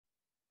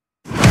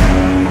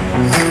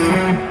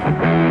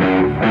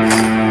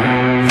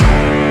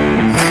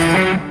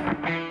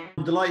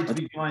delighted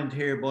to be joined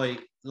here by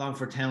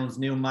Longford Town's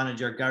new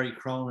manager, Gary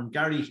Cronin.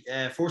 Gary,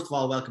 first of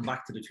all, welcome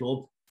back to the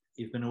club.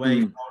 You've been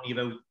away for only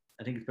about,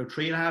 I think it's about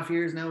 3.5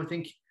 years now, I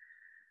think.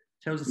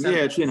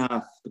 2007. Yeah,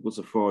 3.5. It was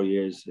 4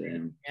 years.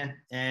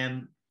 Yeah.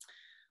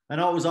 I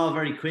know it was all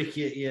very quick.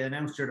 You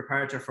announced your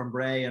departure from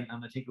Bray, and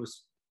I think it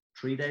was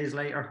 3 days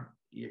later,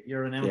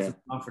 you're announced as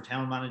Longford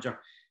Town manager.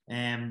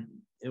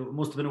 It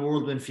must have been a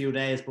whirlwind few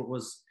days, but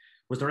was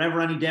there ever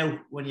any doubt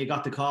when you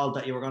got the call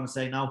that you were going to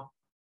say no?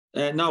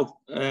 No.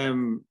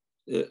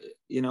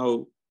 You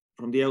know,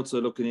 from the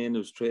outside looking in, it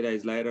was 3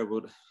 days later, but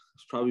it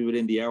was probably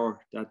within the hour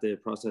that the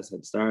process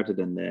had started.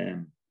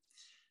 And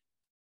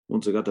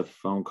once I got the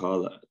phone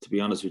call, to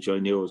be honest with you, I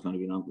knew I was going to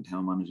be Longford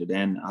Town manager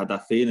then. I had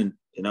that feeling,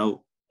 you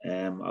know.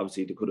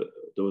 Obviously,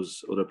 there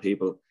was other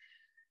people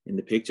in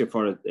the picture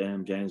for it,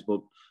 James.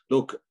 But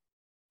look,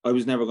 I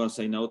was never going to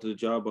say no to the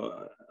job.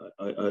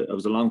 I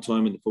was a long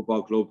time in the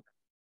football club.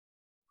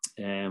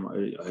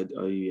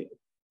 I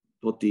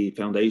put the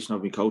foundation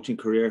of my coaching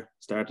career,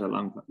 started at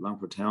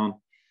Longford Town.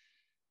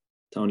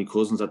 Tony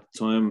Cousins at the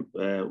time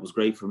was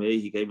great for me.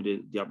 He gave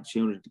me the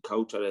opportunity to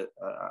coach at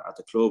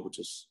the club, which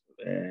was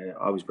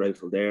always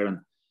grateful there.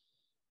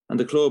 And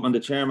the club and the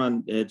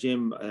chairman,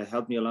 Jim,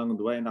 helped me along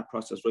the way in that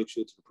process right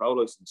through to the pro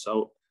license.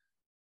 So,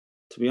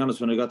 to be honest,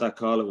 when I got that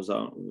call, it was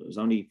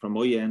only from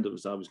my end, it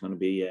was always going to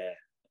be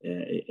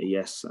a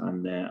yes.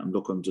 And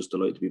I'm just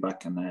delighted to be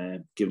back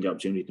and given the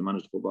opportunity to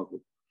manage the football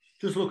club.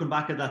 Just looking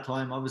back at that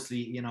time, obviously,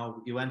 you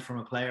know, you went from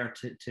a player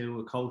to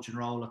a coaching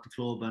role at the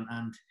club,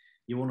 and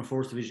you won a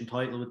first division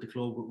title with the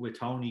club with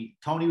Tony.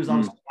 Tony was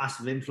obviously a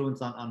massive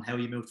influence on how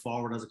you moved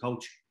forward as a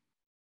coach.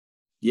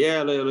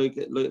 Yeah,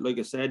 like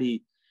I said, you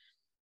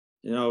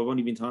know, I've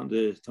only been talking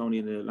to Tony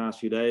in the last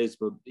few days,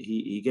 but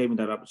he gave me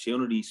that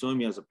opportunity. He signed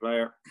me as a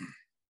player.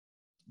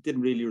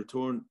 Didn't really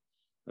return.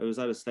 I was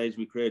at a stage of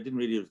my career, didn't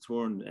really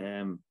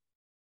return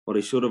what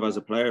I should have as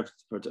a player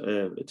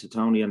to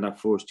Tony in that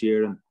first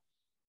year.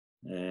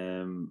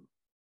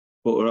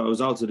 But I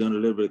was also doing a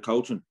little bit of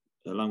coaching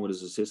along with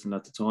his assistant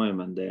at the time,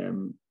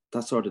 and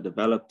that sort of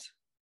developed.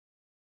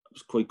 I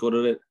was quite good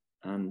at it,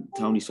 and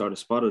Tony sort of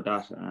spotted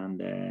that. And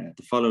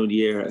the following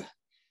year,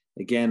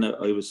 again,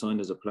 I was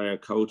signed as a player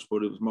coach,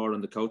 but it was more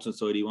on the coaching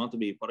side he wanted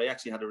me. But I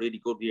actually had a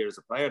really good year as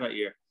a player that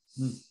year.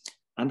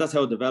 And that's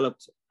how it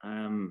developed.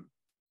 And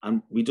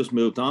we just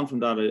moved on from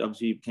that. I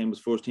obviously became his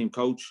first team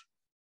coach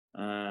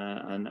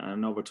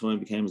and over time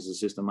became his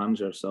assistant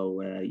manager.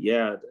 So,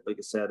 yeah, like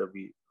I said,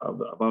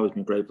 I've always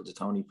been grateful to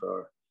Tony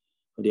for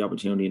the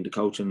opportunity in the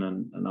coaching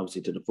and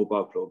obviously to the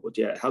football club. But,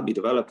 yeah, it helped me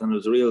develop. And it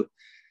was a real,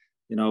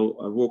 you know,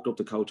 I worked up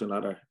the coaching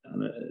ladder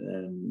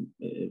and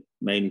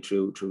mainly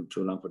through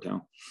Longford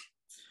Town.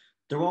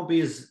 There won't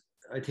be as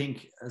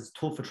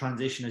tough a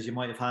transition as you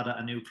might have had at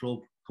a new club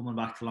coming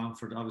back to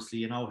Longford. Obviously,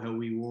 you know how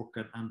we work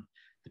and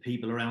the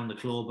people around the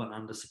club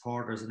and the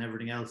supporters and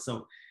everything else.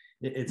 So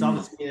it's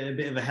obviously a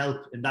bit of a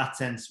help in that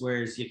sense,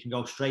 whereas you can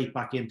go straight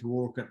back into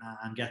work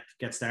and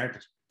get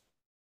started.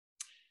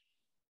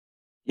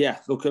 Yeah,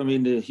 look, I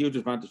mean, the huge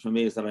advantage for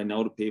me is that I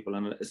know the people,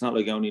 and it's not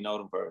like I only know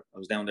them I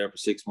was down there for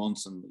 6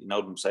 months and you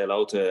know them, say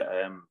hello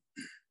to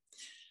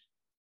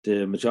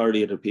the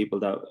majority of the people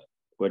that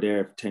were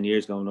there 10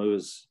 years ago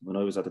when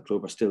I was at the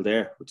club are still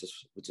there, which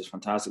is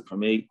fantastic for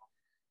me.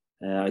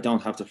 I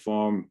don't have to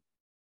form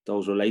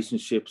those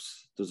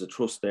relationships. There's a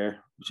trust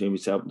there between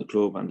myself and the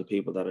club and the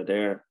people that are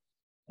there.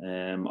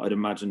 I'd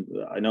imagine,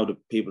 I know the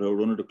people who are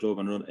running the club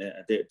and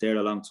they're there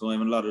a long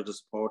time, and a lot of the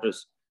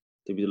supporters,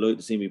 they'd be delighted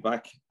to see me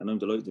back, and I'm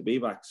delighted to be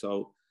back.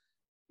 So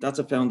that's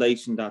a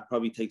foundation that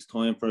probably takes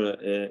time for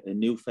a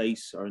new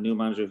face or a new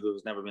manager who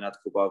has never been at the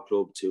football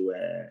club to,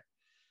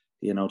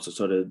 you know, to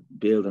sort of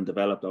build and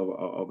develop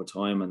over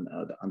time, and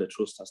the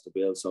trust has to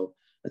build. So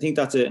I think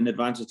that's an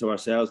advantage to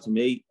ourselves. To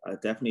me,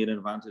 definitely an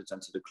advantage,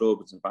 and to the club,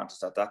 it's an advantage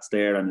that's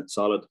there and it's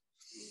solid.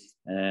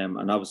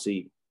 And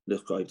obviously,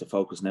 look, I have to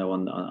focus now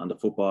on the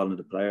football and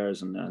the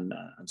players and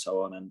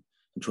so on, and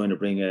trying to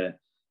bring a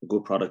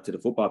good product to the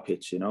football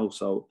pitch, you know.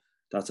 So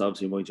that's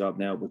obviously my job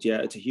now. But yeah,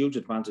 it's a huge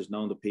advantage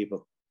knowing the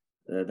people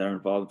that are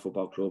involved in the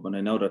football club, and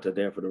I know that they're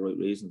there for the right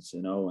reasons,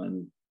 you know,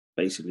 and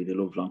basically they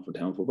love Longford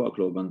Town Football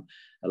Club, and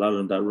a lot of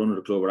them that run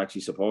the club are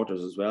actually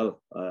supporters as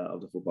well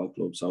of the football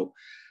club. So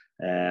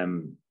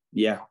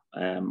yeah,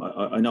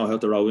 I know how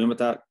to row in with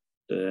that.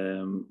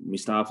 My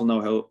staff will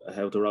know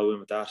how to row in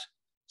with that.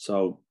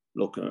 So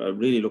look, I'm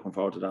really looking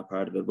forward to that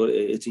part of it. But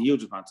it's a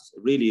huge advantage.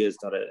 It really is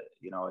that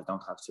you know, I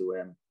don't have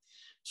to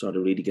sort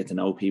of really get to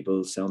know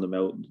people, sound them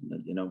out.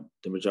 You know,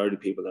 the majority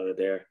of people that are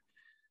there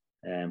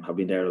have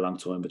been there a long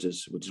time, which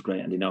is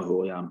great, and they know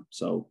who I am.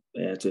 So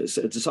it's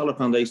a solid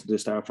foundation to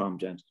start from,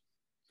 James.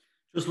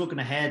 Just looking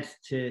ahead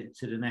to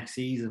the next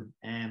season,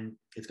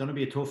 it's going to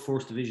be a tough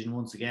first division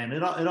once again.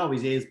 It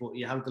always is, but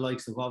you have the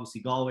likes of,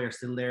 obviously, Galway are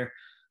still there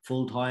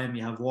full time.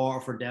 You have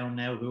Waterford down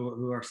now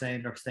who are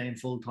saying they're staying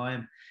full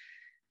time.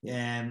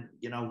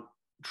 You know,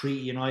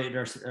 Treaty United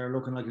are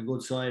looking like a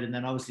good side, and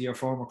then obviously your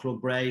former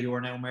club Bray, who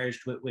are now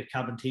merged with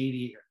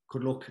𝗙𝗶𝗿𝘀𝗁,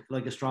 could look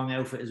like a strong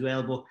outfit as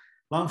well. But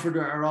Longford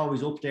are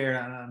always up there,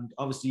 and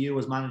obviously you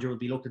as manager will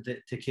be looking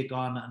to kick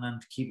on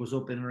and to keep us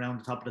up in and around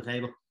the top of the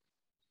table.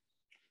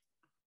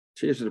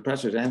 Cheers to the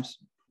pressure, James.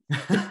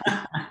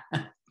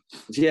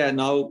 Yeah,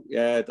 no,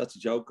 that's a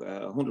joke.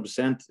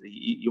 100%.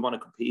 You want to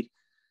compete.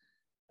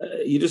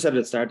 You just said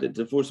at the start that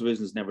the first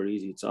division is never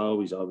easy. It's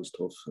always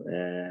tough.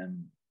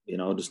 You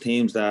know, there's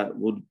teams that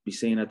would be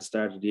seen at the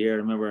start of the year. I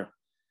remember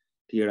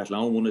the year that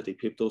Lone won it, they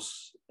pipped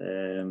us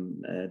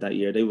that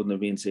year. They wouldn't have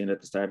been seen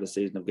at the start of the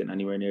season of getting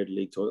anywhere near the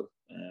league title.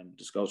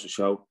 Just goes to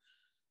show.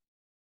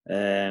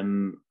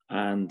 And,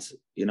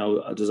 you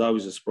know, there's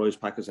always a surprise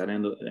package that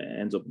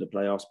ends up in the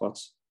playoff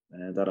spots.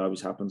 That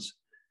always happens.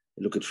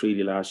 You look at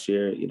𝗙𝗏𝗏 last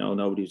year, you know,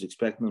 nobody was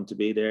expecting them to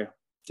be there.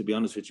 To be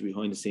honest with you,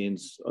 behind the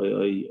scenes,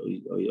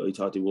 I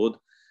thought they would.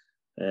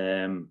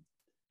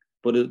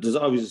 But there's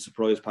always a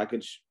surprise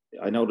package.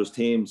 I know there's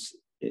teams,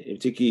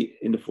 particularly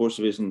in the first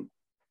division,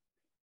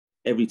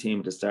 every team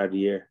at the start of the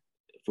year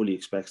fully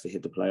expects to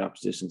hit the playoff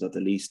positions at the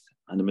least.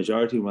 And the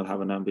majority will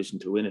have an ambition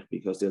to win it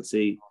because they'll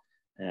see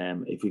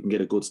if we can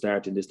get a good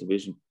start in this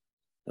division,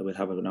 that we'll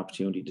have an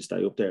opportunity to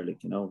stay up there,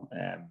 like, you know.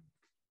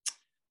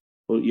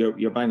 But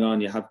you're bang on.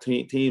 You have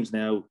teams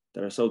now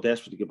that are so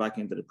desperate to get back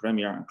into the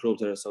Premier, and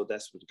clubs that are so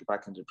desperate to get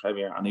back into the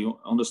Premier, and I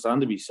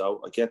understandably so.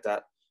 I get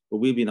that, but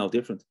we'll be no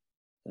different.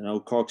 You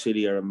know, Cork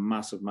City are a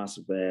massive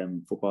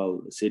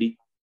football city.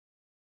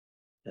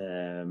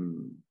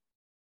 You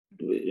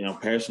know,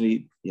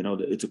 personally, you know,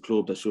 it's a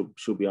club that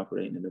should be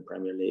operating in the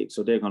Premier League,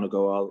 so they're going to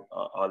go all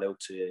out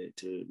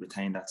to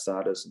retain that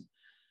status.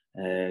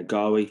 And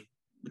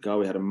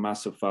𝗙𝗏𝗿𝘀𝗁 had a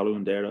massive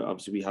following there.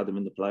 Obviously, we had them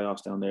in the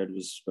playoffs down there. There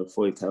was about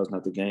 5,000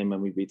 at the game,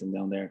 and we beat them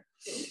down there.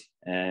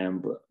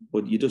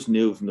 But you just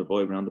knew from the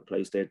vibe around the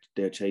place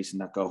they're chasing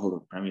that goal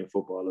of Premier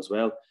football as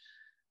well.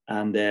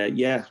 And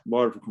yeah,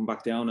 Waterford will come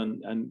back down,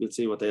 and we'll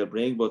see what they'll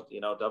bring. But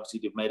you know, obviously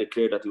they've made it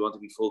clear that they want to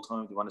be full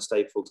time, they want to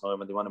stay full time,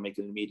 and they want to make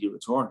an immediate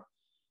return.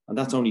 And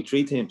that's only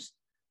 3 teams.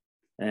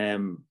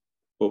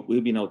 But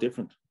we'll be no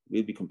different.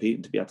 We'll be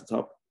competing to be at the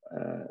top,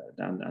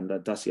 and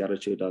that's the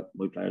attitude that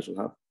my players will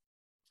have.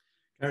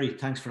 Gary,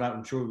 thanks for that.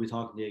 I'm sure we'll be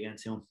talking to you again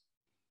soon.